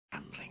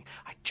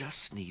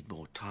just need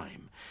more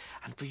time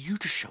and for you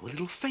to show a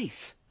little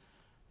faith.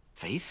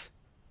 Faith?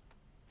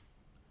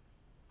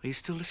 Are you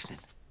still listening?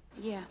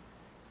 Yeah,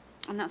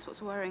 and that's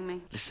what's worrying me.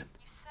 Listen.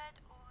 You've said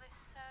all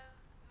this so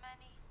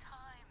many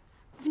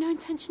times. I've no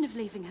intention of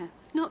leaving her,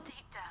 not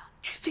deep down.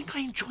 Do you think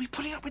I enjoy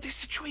putting up with this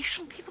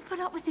situation? People put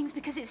up with things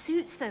because it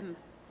suits them.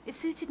 It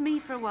suited me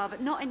for a while,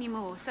 but not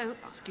anymore, so...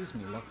 Excuse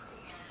me, love.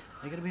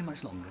 Are you going to be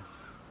much longer?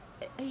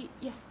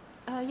 Yes,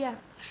 yeah.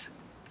 Listen.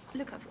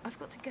 Look, I've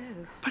got to go.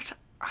 But,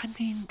 I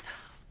mean,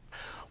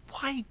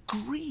 why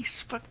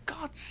Greece, for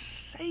God's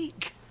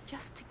sake?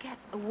 Just to get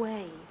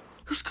away.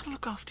 Who's going to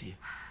look after you?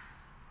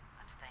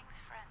 I'm staying with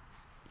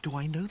friends. Do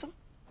I know them?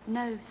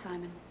 No,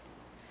 Simon.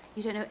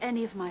 You don't know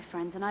any of my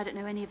friends, and I don't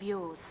know any of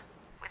yours.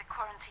 We're the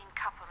quarantine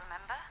couple,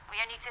 remember? We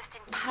only exist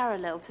in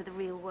parallel to the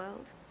real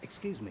world.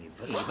 Excuse me,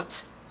 but...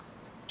 What?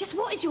 Just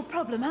what is your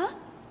problem, huh?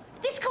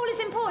 This call is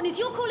important. Is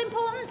your call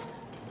important?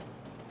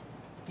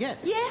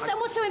 Yes. Yes, and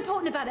what's so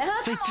important about it,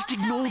 huh? Faith, just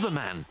ignore the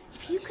man.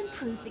 If you can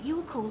prove that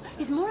your call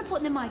is more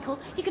important than my call,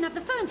 you can have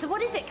the phone. So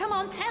what is it? Come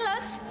on, tell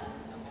us.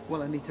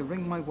 Well, I need to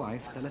ring my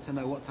wife to let her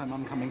know what time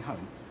I'm coming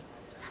home.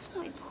 That's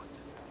not important.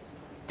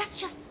 That's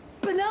just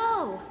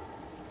banal.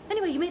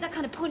 Anyway, you make that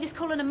kind of pointless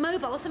call on a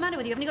mobile. What's the matter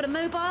with you? Haven't you got a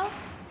mobile?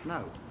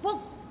 No. Well,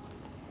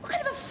 what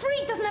kind of a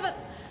freak doesn't have a...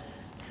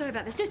 Sorry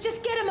about this.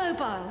 Just get a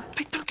mobile.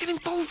 Faith, don't get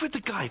involved with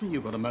the guy. You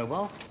got a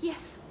mobile?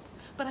 Yes,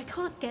 but I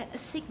can't get a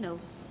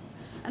signal.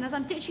 And as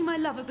I'm ditching my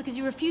lover because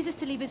he refuses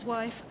to leave his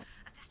wife,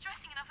 that's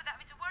distressing enough without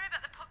me to worry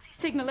about the poxy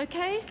signal,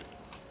 okay?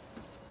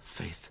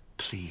 Faith,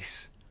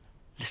 please,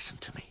 listen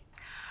to me.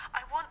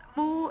 I want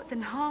more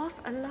than half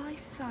a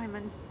life,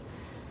 Simon.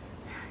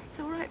 It's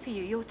all right for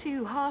you. Your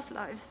 2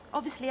 half-lives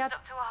obviously add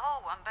up to a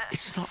whole one, but...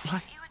 It's not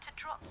like... If you were to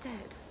drop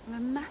dead from a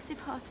massive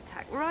heart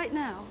attack right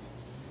now,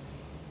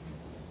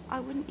 I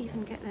wouldn't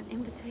even get an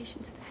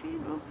invitation to the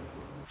funeral.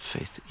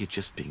 Faith, you're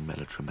just being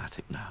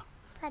melodramatic now.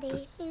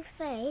 Daddy, who's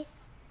Faith?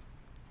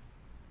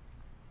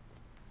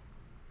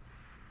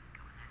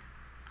 Go on then.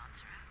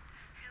 Answer her.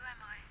 Who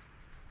am I?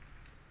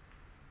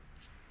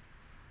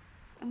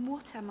 And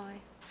what am I?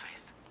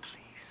 Faith,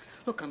 please.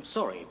 Look, I'm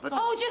sorry, but...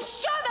 Oh,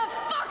 just shut the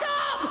fuck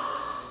up!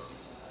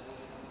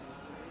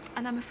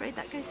 And I'm afraid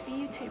that goes for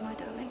you too, my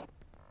darling.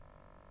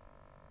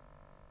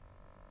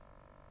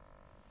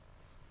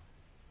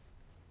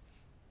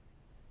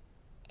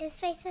 Is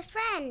Faith a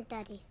friend,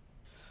 Daddy?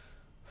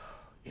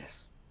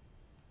 Yes.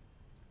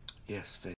 Yes, Faith.